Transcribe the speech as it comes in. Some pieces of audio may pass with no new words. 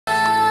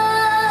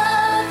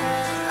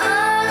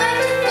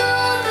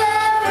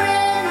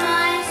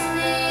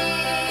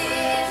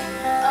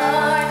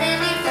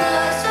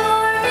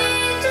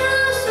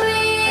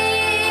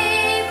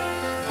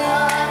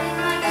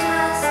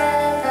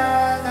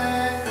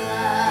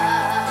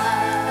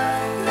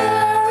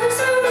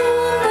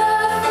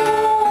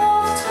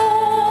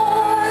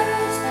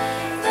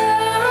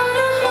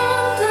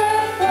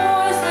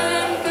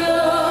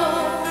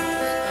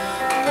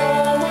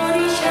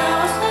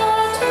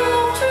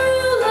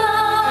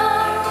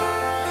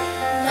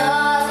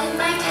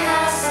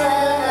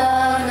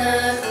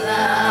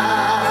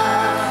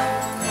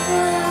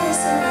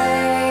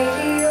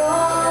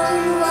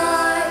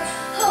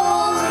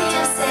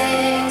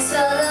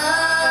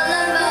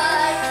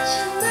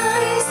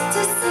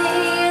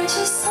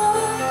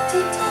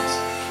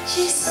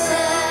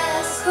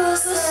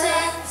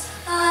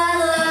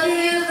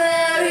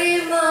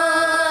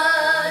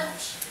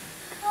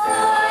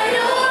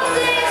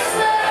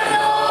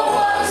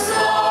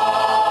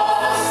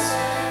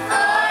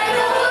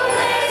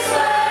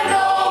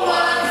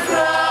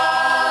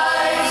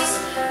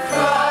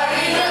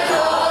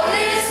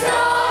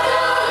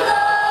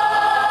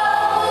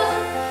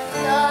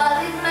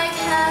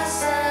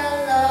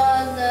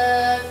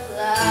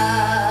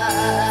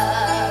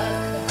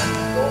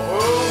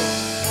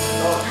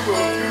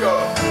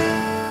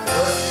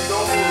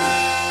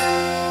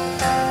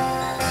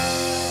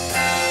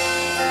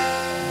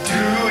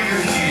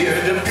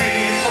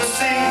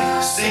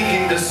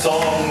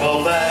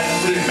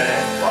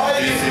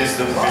is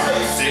the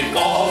music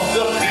of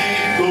the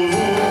people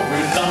who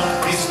will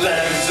not be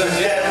slaves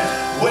again.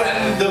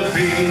 When the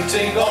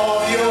beating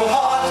of your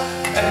heart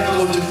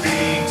echoes the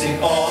beating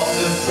of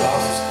the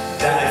drums,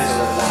 that is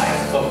a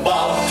life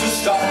about to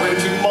start when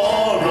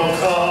tomorrow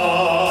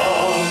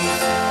comes.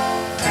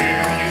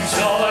 Will you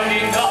join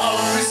in our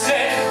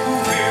crusade? Who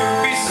will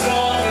be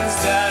strong and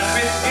stand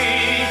with me?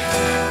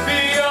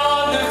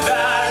 Beyond the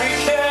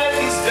barricade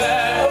is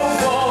there a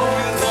world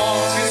we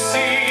long to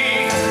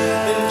see.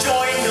 Then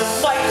join the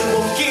fight and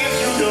we'll give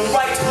you the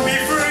right to be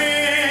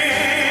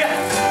free.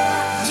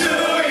 Do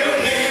you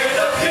hear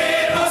the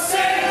people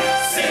sing?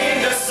 Sing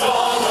the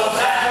song of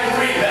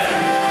angry men.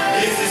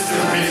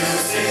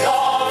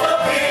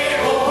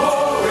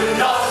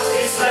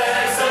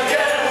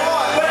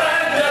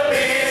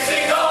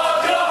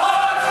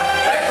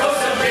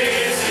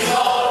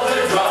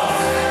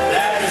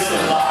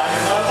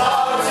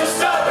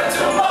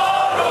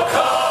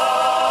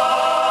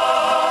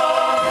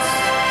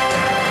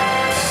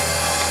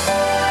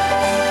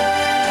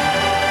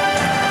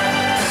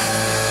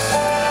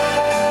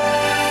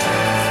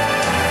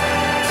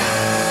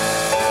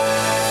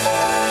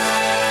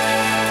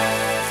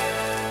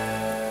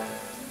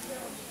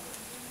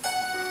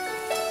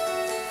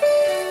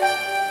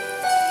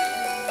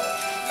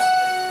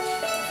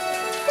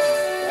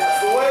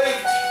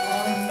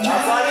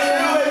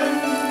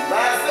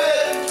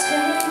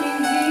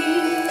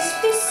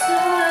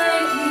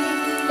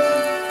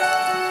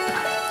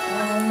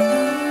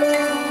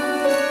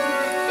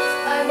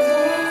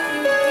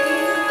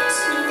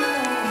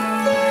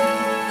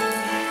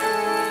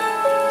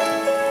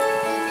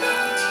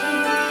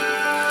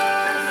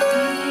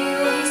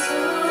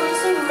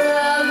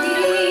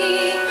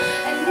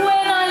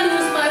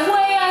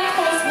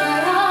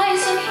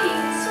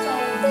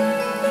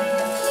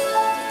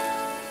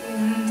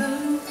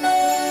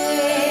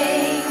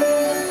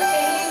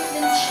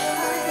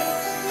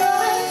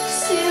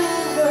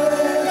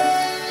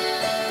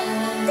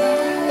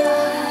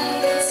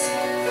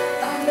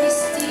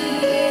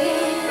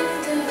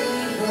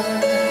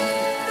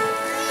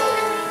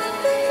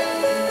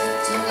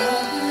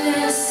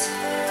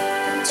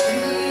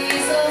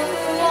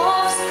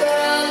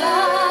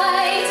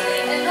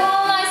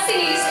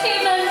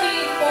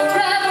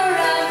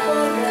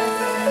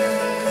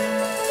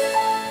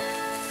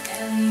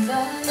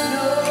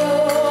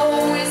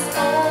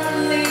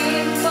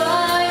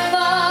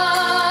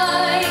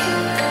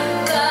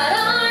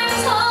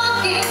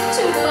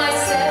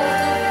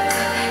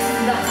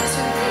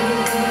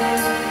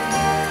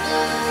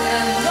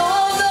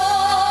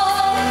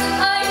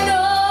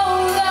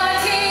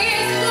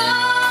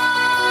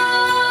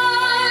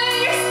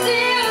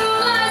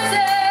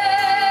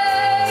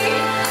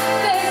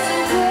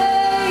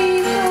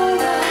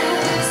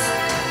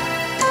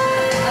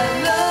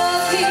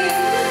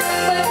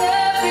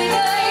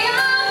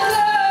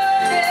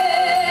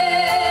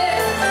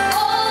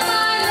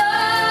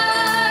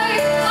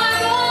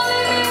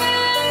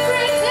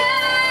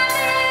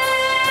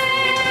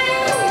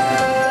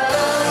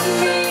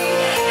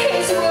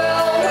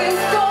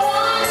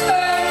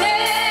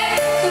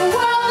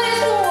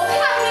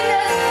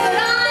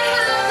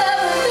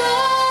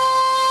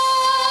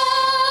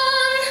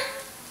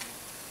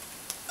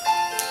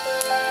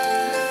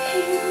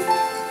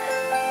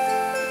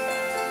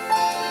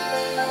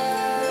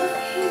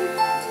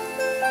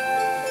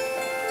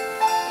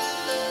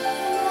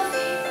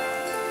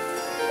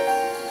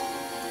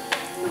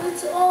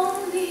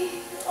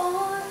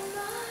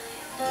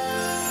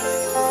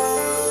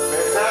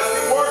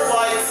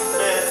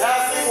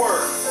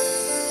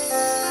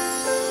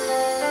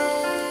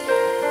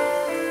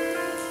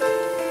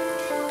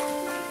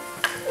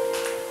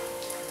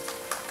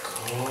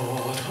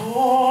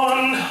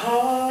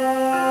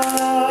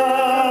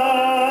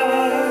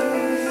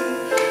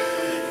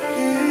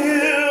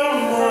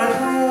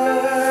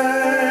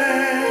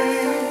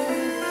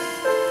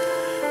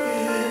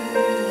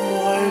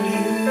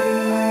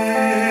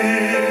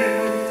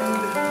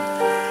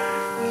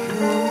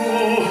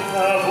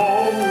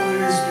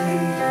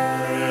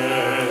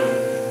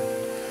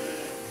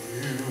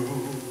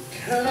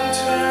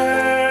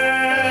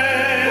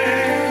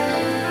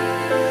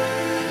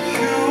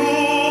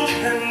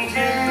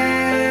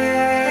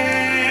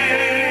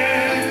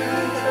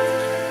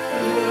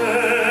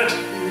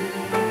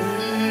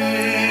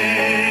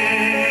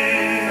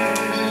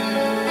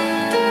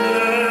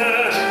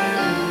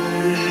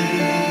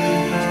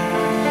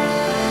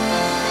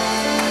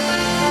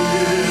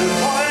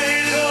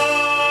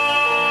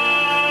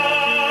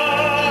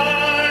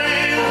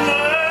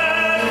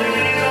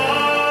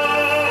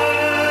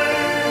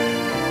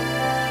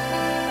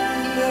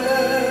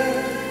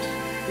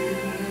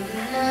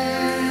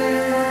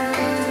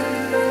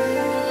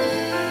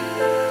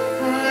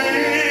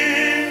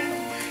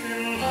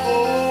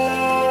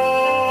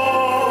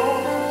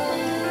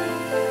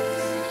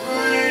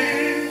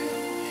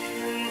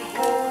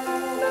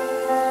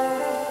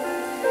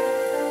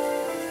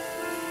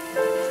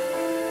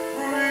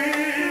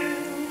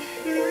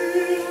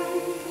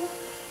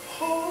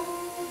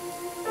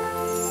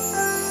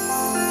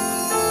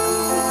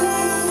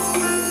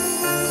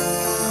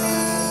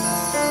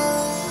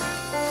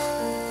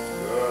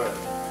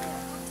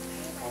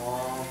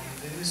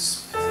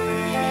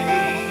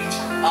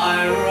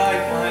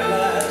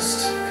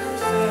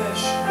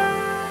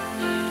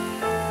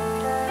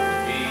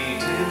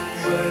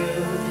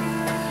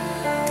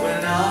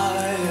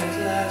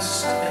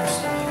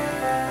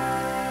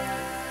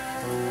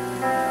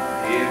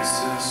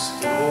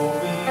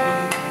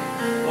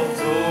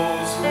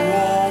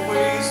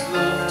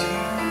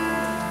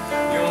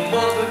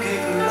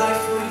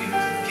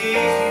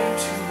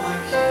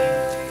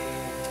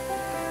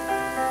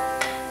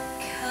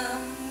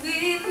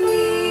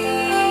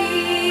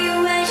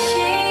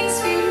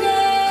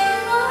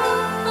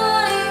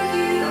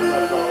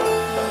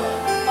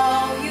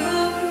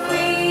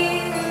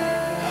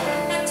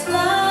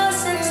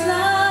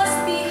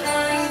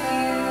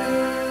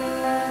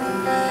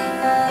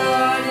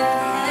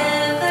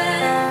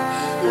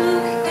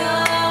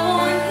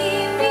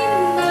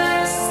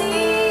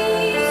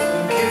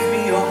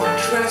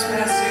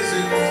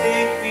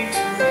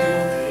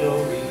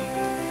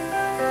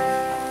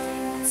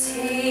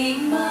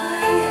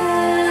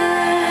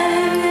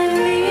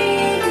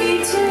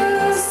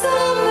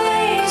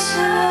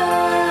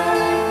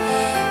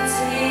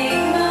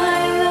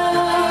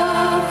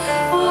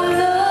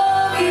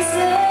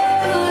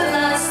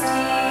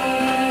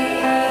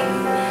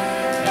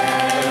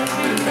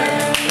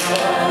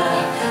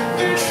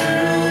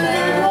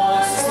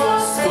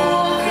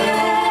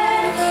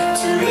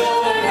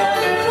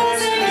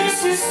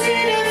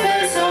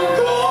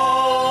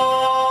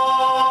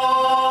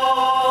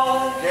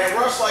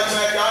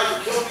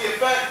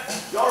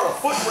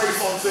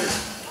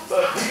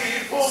 The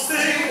people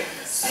sing,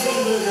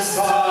 Sing the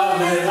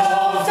starlight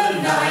of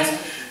the night.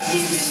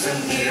 This is the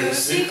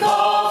music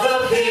of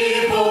the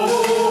people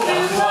who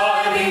are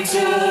climbing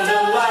to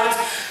the light.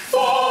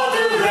 For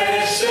the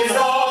nations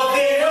of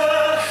the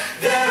earth,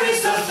 there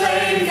is a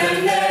flame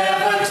that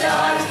never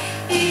dies.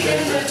 Even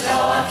the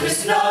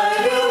darkest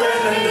night will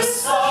end and the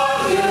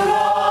sun will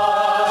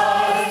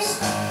rise.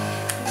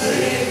 Will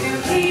you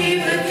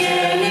live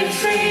again in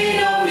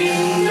freedom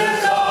in the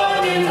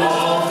garden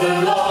of the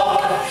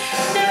Lord?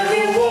 There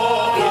we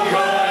walk in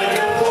light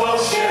and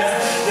worship,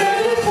 there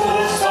we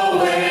push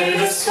away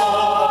the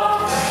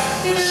storm.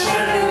 The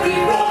chain will be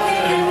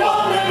broken and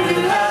all and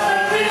we'll have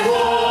a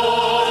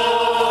reward.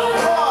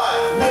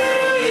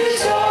 Will you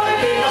join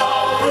in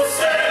our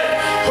crusade?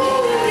 Who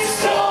will be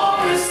strong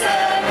and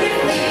stand with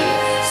me?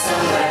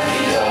 Somewhere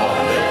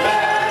beyond the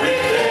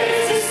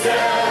barricades is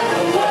there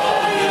the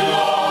world you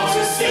long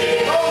to see.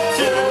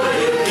 Do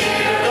you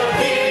hear the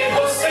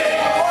people sing?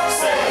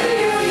 Say, do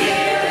you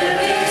hear the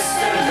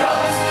distant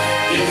drums?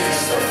 Is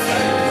this the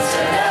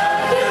future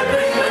that will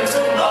bring when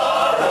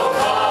tomorrow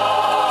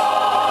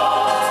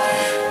comes?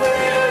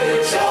 Will you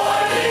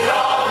join in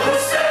our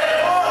crusade?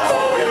 Who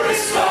will be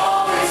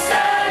strong and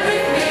stand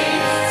with me?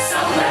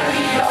 Somewhere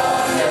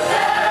beyond the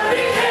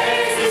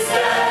barricades is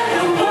there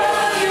the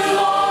world you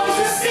long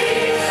to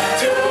see.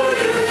 Do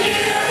you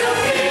hear the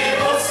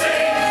people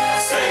sing?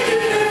 Say, do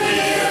you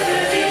hear the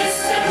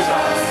distant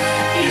drums?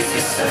 Is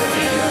this the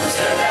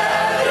future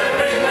that will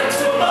bring when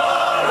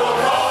tomorrow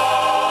comes?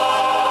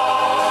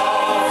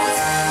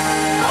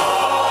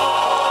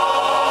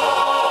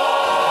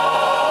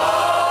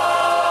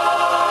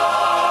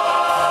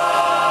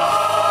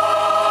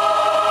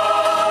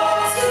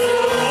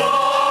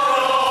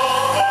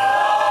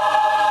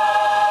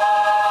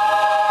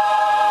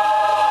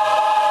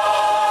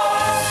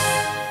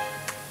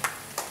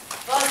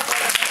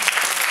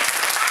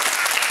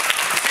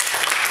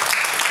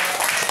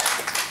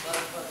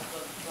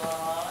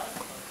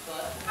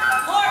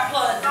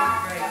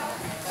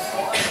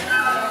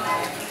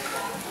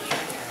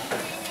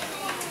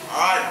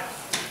 Alright,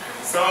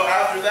 so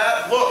after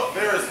that, look,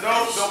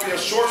 there'll be a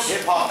short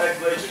hip-hop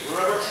explanation.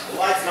 Remember, the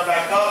lights come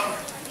back up,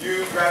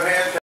 you grab hands.